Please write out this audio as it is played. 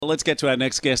Let's get to our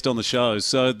next guest on the show.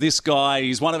 So this guy,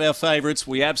 he's one of our favourites.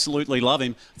 We absolutely love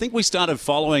him. I think we started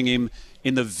following him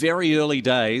in the very early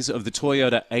days of the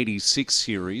Toyota 86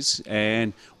 series,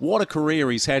 and what a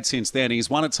career he's had since then. He's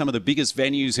won at some of the biggest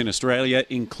venues in Australia,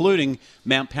 including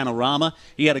Mount Panorama.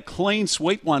 He had a clean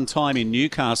sweep one time in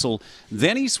Newcastle.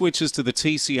 Then he switches to the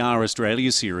TCR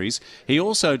Australia series. He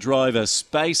also drove a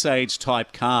space-age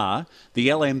type car, the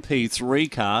LMP3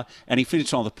 car, and he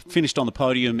finished on the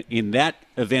podium in that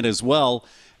event as well.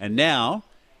 And now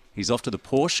he's off to the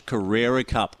Porsche Carrera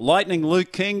Cup. Lightning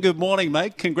Luke King, good morning,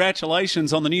 mate.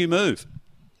 Congratulations on the new move.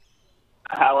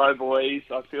 Hello, boys.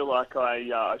 I feel like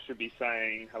I should be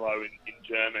saying hello in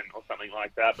German or something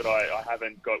like that, but I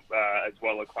haven't got as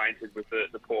well acquainted with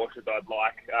the Porsche as I'd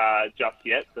like just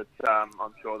yet, but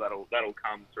I'm sure that'll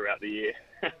come throughout the year.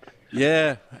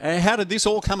 Yeah. How did this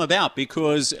all come about?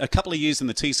 Because a couple of years in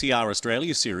the TCR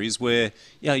Australia series where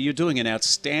you're doing an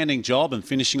outstanding job and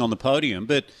finishing on the podium,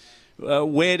 but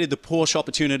where did the Porsche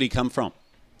opportunity come from?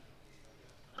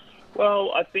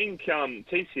 Well, I think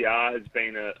TCR has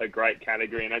been a great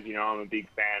category, and as you know, I'm a big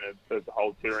fan of the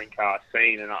whole touring car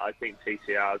scene, and I think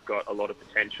TCR has got a lot of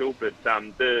potential. But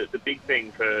the big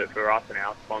thing for us and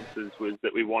our sponsors was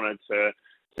that we wanted to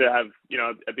have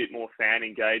a bit more fan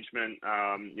engagement.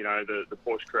 The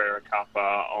Porsche Carrera Cup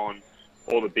on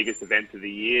all the biggest events of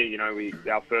the year.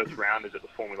 Our first round is at the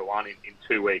Formula One in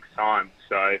 2 weeks' time,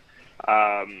 so.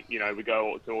 We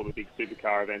go to all the big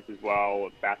supercar events as well,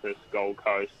 Bathurst, Gold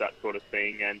Coast, that sort of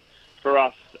thing. And for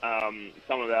us,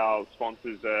 some of our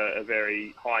sponsors are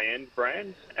very high-end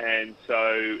brands, and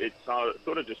so it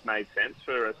sort of just made sense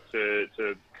for us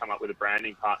to come up with a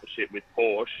branding partnership with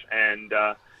Porsche. And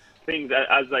things,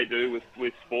 as they do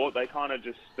with sport, they kind of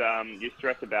just, you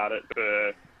stress about it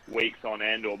for weeks on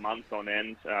end or months on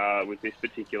end with this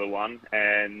particular one,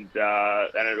 and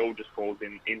it all just falls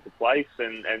into place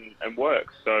and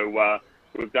works. So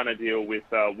we've done a deal with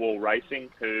Wall Racing,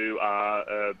 who are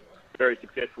a very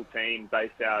successful team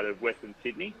based out of Western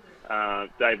Sydney.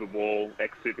 David Wall,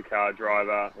 ex-supercar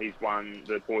driver, he's won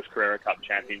the Porsche Carrera Cup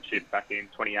Championship back in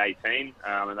 2018,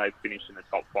 and they've finished in the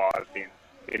top 5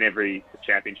 in every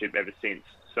championship ever since.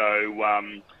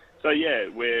 So yeah,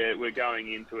 we're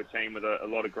going into a team with a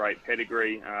lot of great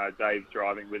pedigree. Dave's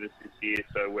driving with us this year,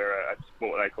 so we're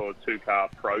what they call a 2-car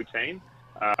pro team.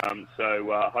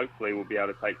 So hopefully we'll be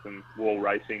able to take some Wall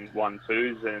Racing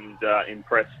 1-2s and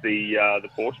impress the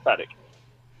Porsche paddock.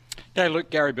 Hey, Luke,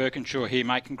 Gary Birkinshaw here,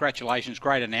 mate. Congratulations,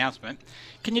 great announcement.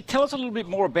 Can you tell us a little bit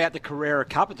more about the Carrera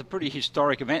Cup? It's a pretty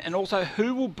historic event, and also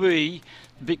who will be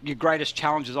your greatest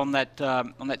challenges on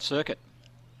that circuit?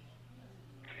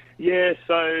 Yeah,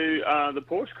 so the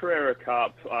Porsche Carrera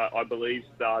Cup, I believe,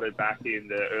 started back in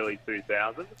the early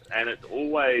 2000s, and it's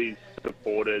always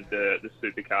supported the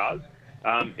supercars.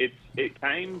 It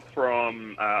came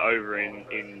from over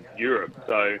in Europe,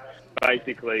 so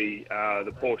basically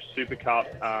the Porsche Super Cup,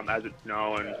 as it's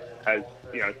known, has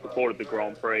supported the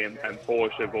Grand Prix, and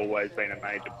Porsche have always been a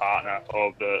major partner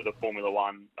of the Formula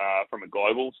One from a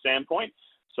global standpoint.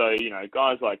 So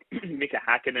guys like Mika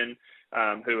Hakkinen,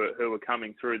 who were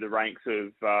coming through the ranks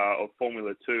of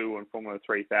Formula 2 and Formula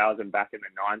 3000 back in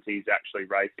the 90s, actually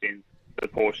raced in the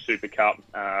Porsche Super Cup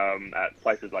at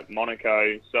places like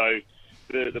Monaco. So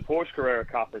the Porsche Carrera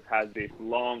Cup has had this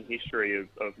long history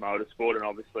of motorsport, and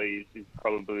obviously is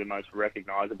probably the most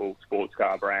recognisable sports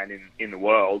car brand in the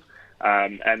world.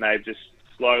 And they've just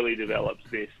slowly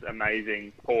developed this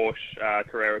amazing Porsche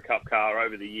Carrera Cup car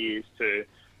over the years to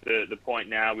the point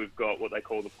now we've got what they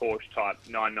call the Porsche Type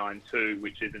 992,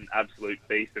 which is an absolute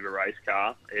beast of a race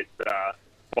car. It's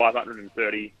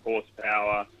 530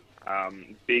 horsepower,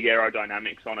 big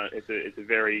aerodynamics on it. It's a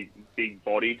very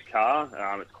big-bodied car.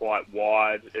 It's quite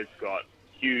wide. It's got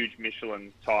huge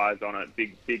Michelin tyres on it,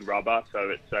 big rubber.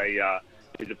 So it's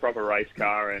a proper race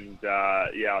car. And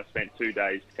I spent 2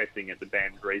 days testing at the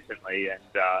Bend recently, and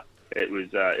it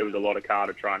was a lot of car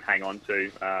to try and hang on to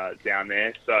down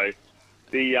there. So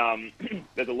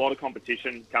there's a lot of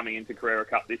competition coming into Carrera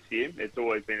Cup this year. It's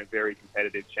always been a very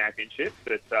competitive championship,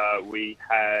 but we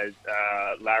had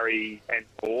Larry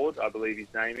Ford, I believe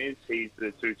his name is. He's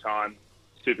the 2-time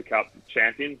Super Cup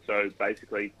champion, so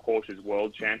basically Porsche's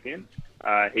world champion.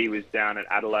 He was down at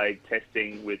Adelaide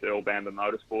testing with Earl Bamber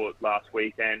Motorsport last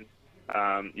weekend.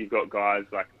 You've got guys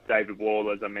like David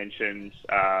Wall, as I mentioned,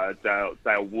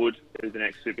 Dale Wood, who's an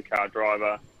ex-supercar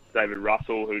driver, David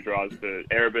Russell, who drives for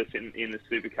Erebus in the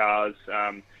supercars.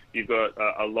 You've got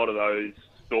a lot of those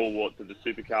stalwarts of the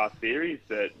supercar series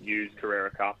that use Carrera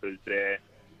Cup as their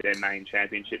main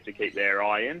championship to keep their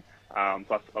eye in.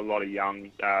 Plus a lot of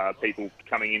young people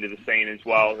coming into the scene as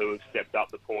well who have stepped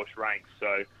up the Porsche ranks.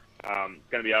 So It's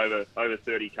going to be over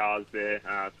 30 cars there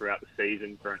throughout the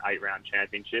season for an 8-round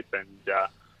championship, and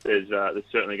there's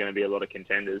certainly going to be a lot of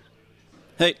contenders.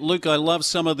 Hey, Luke, I love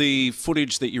some of the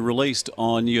footage that you released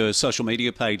on your social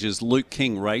media pages, Luke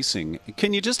King Racing.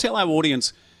 Can you just tell our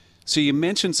audience, so you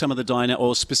mentioned some of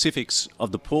the specifics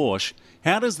of the Porsche.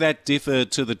 How does that differ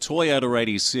to the Toyota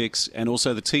 86 and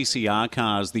also the TCR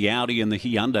cars, the Audi and the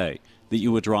Hyundai that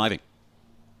you were driving?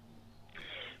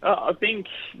 I think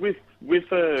when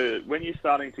you're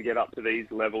starting to get up to these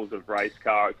levels of race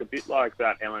car, it's a bit like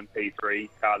that LMP3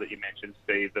 car that you mentioned,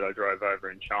 Steve, that I drove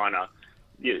over in China.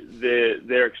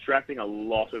 They're extracting a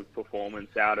lot of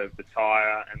performance out of the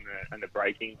tyre and the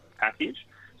braking package.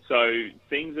 So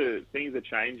things are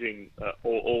changing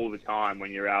all the time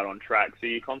when you're out on track. So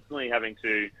you're constantly having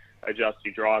to adjust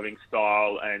your driving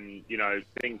style and,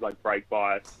 things like brake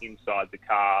bias inside the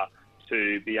car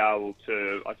to be able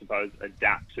to, I suppose,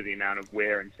 adapt to the amount of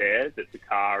wear and tear that the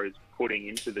car is putting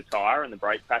into the tyre and the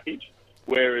brake package.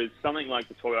 Whereas something like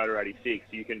the Toyota 86,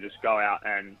 you can just go out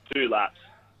and do laps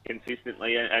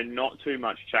consistently and not too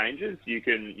much changes. You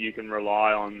can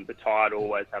rely on the tyre to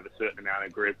always have a certain amount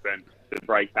of grip and the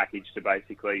brake package to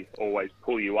basically always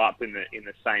pull you up in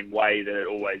the same way that it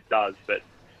always does. But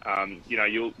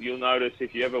you'll notice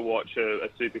if you ever watch a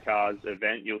supercars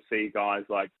event, you'll see guys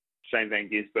like Shane Van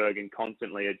Gisbergen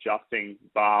constantly adjusting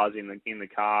bars in the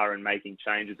car and making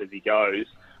changes as he goes,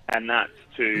 and that's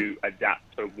to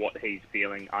adapt to what he's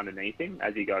feeling underneath him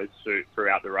as he goes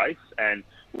throughout the race. And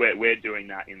we're doing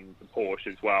that in the Porsche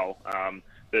as well.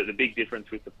 The big difference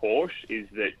with the Porsche is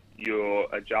that you're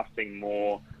adjusting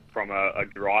more from a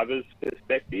driver's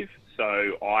perspective.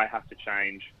 So I have to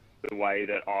change the way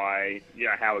that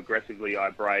how aggressively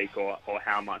I brake or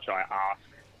how much I ask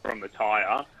from the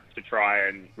tyre to try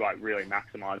and really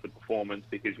maximise the performance,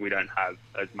 because we don't have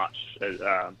as much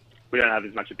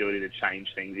ability to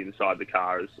change things inside the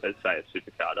car as say a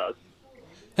supercar does.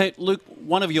 Hey, Luke,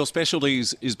 one of your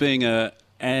specialties is being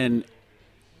an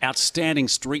outstanding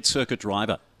street circuit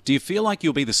driver. Do you feel like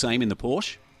you'll be the same in the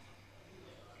Porsche?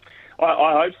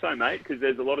 I hope so, mate, because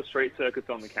there's a lot of street circuits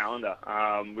on the calendar.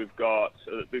 We've got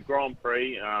the Grand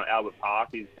Prix, Albert Park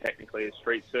is technically a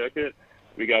street circuit.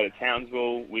 We go to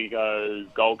Townsville, we go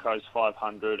Gold Coast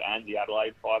 500 and the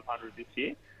Adelaide 500 this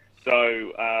year.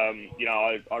 So,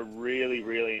 I really,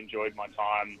 really enjoyed my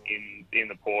time in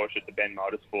the Porsche at the Ben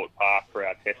Motorsport Park for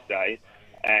our test day.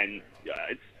 And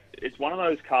it's one of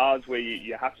those cars where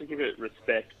you have to give it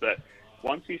respect, but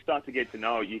once you start to get to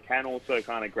know it, you can also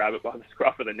kind of grab it by the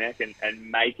scruff of the neck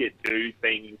and make it do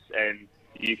things, and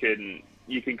you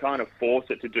can kind of force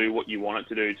it to do what you want it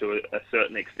to do to a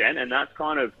certain extent. And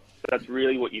that's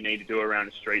really what you need to do around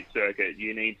a street circuit.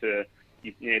 You need to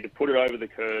put it over the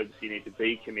curbs. You need to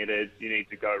be committed. You need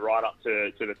to go right up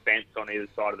to the fence on either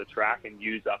side of the track and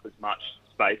use up as much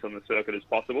space on the circuit as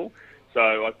possible.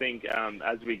 So I think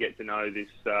as we get to know this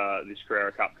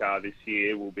Carrera Cup car this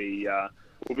year, we'll be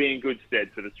in good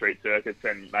stead for the street circuits.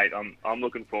 And mate, I'm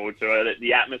looking forward to it.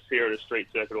 The atmosphere at a street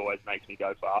circuit always makes me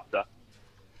go faster.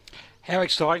 How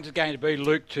exciting is it going to be,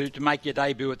 Luke, to make your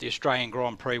debut at the Australian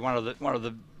Grand Prix, one of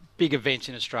the big events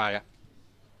in Australia?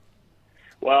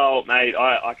 Well, mate,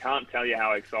 I can't tell you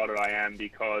how excited I am,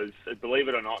 because, believe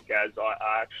it or not, Gaz,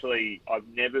 I've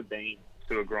never been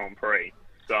to a Grand Prix.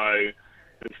 So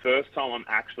the first time I'm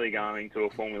actually going to a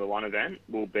Formula One event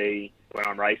will be when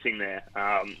I'm racing there.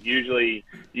 Usually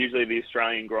the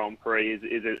Australian Grand Prix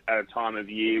is at a time of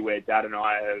year where Dad and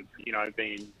I have,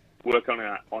 been working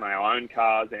on our own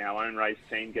cars and our own race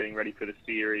team, getting ready for the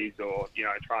series, or,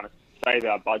 trying to save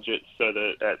our budget so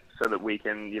that we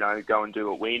can, go and do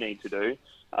what we need to do.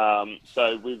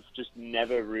 So we've just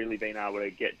never really been able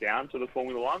to get down to the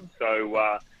Formula One.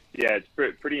 So, it's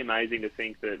pretty amazing to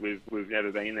think that we've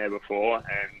never been there before,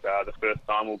 and the first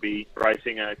time we'll be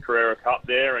racing a Carrera Cup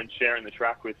there and sharing the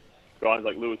track with guys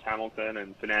like Lewis Hamilton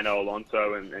and Fernando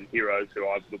Alonso and heroes who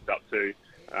I've looked up to,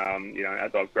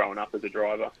 as I've grown up as a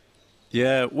driver.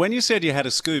 Yeah, when you said you had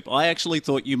a scoop, I actually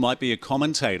thought you might be a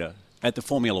commentator at the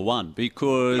Formula One,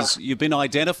 because you've been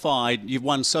identified, you've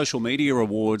won social media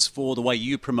awards for the way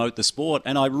you promote the sport,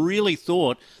 and I really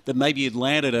thought that maybe you'd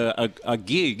landed a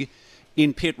gig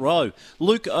in pit row.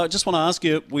 Luke, I just want to ask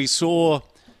you, we saw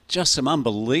just some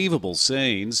unbelievable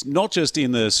scenes, not just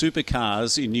in the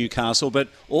supercars in Newcastle, but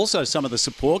also some of the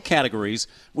support categories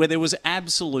where there was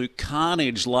absolute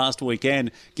carnage last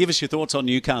weekend. Give us your thoughts on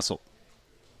Newcastle.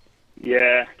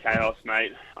 Yeah, chaos,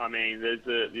 mate. I mean, there's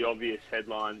the obvious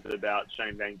headlines about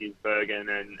Shane Van Gisbergen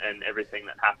and everything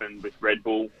that happened with Red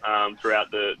Bull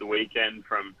throughout the weekend,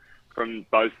 from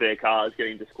both their cars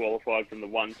getting disqualified from the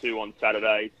 1-2 on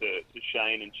Saturday to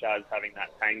Shane and Chaz having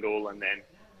that tangle, and then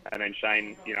and then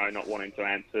Shane, not wanting to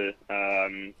answer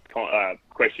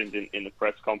questions in the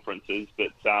press conferences.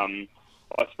 But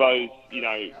I suppose,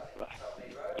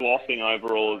 glossing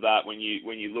over all of that, when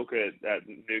you look at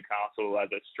Newcastle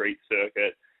as a street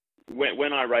circuit,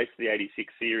 when I raced the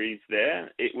 86 series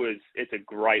there, it's a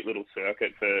great little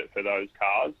circuit for those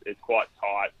cars. It's quite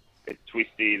tight, it's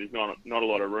twisty, there's not a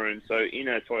lot of room. So in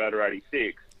a Toyota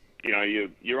 86,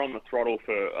 you're on the throttle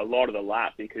for a lot of the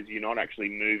lap because you're not actually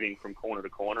moving from corner to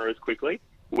corner as quickly.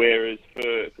 Whereas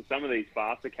for some of these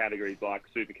faster categories like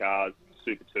supercars,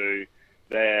 Super 2,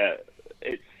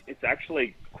 it's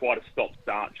actually quite a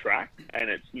stop-start track, and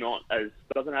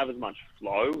doesn't have as much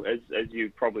flow as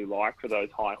you probably like for those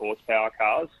high horsepower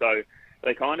cars. So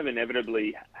they kind of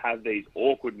inevitably have these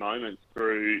awkward moments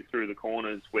through the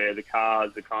corners where the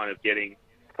cars are kind of getting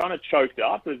kind of choked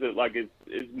up. Is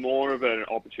more of an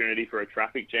opportunity for a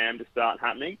traffic jam to start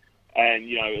happening. And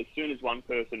as soon as one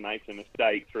person makes a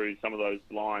mistake through some of those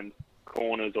blind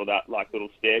corners or that little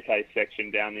staircase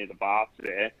section down near the baths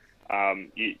there,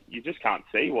 you just can't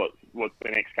see what the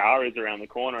next car is around the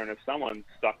corner. And if someone's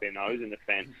stuck their nose in the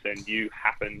fence and you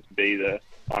happen to be the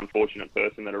unfortunate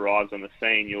person that arrives on the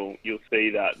scene, you'll see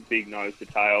that big nose to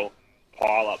tail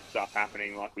pile-up stuff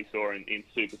happening like we saw in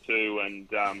Super 2. And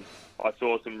I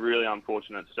saw some really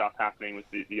unfortunate stuff happening with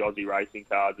the Aussie racing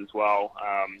cars as well.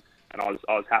 And I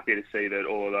was happy to see that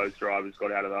all of those drivers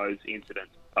got out of those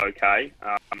incidents okay.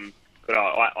 But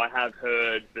I have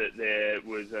heard that there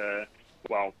was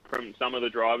from some of the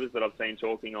drivers that I've seen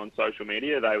talking on social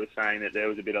media, they were saying that there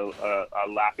was a bit of a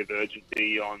lack of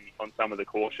urgency on some of the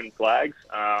caution flags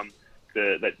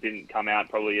that didn't come out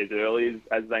probably as early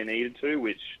as they needed to,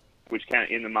 which can,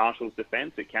 in the marshal's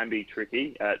defence, it can be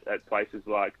tricky at places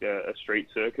like a street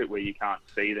circuit where you can't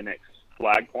see the next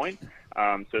flag point.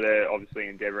 So they're obviously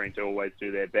endeavouring to always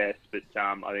do their best, but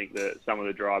I think that some of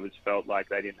the drivers felt like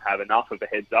they didn't have enough of a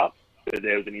heads up that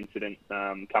there was an incident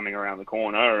coming around the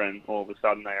corner, and all of a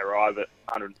sudden they arrive at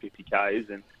 150 k's,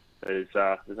 and there's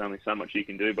only so much you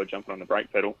can do by jumping on the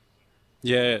brake pedal.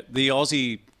 Yeah,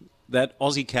 that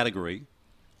Aussie category,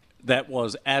 that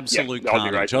was absolute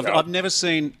carnage. I've never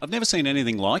seen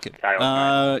anything like it.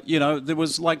 There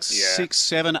was 6,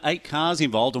 7, 8 cars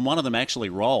involved, and one of them actually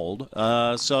rolled.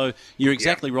 So you're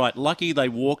exactly right. Lucky they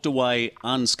walked away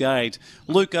unscathed.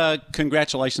 Luca,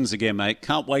 congratulations again, mate.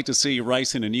 Can't wait to see you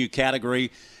race in a new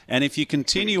category. And if you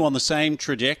continue on the same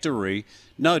trajectory,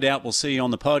 no doubt we'll see you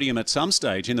on the podium at some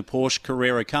stage in the Porsche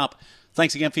Carrera Cup.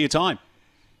 Thanks again for your time.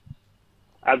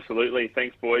 Absolutely,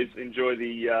 thanks, boys. Enjoy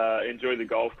the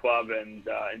golf club and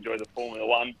enjoy the Formula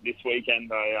One this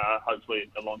weekend. Hopefully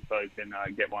Alonso can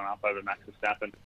get one up over Max Verstappen.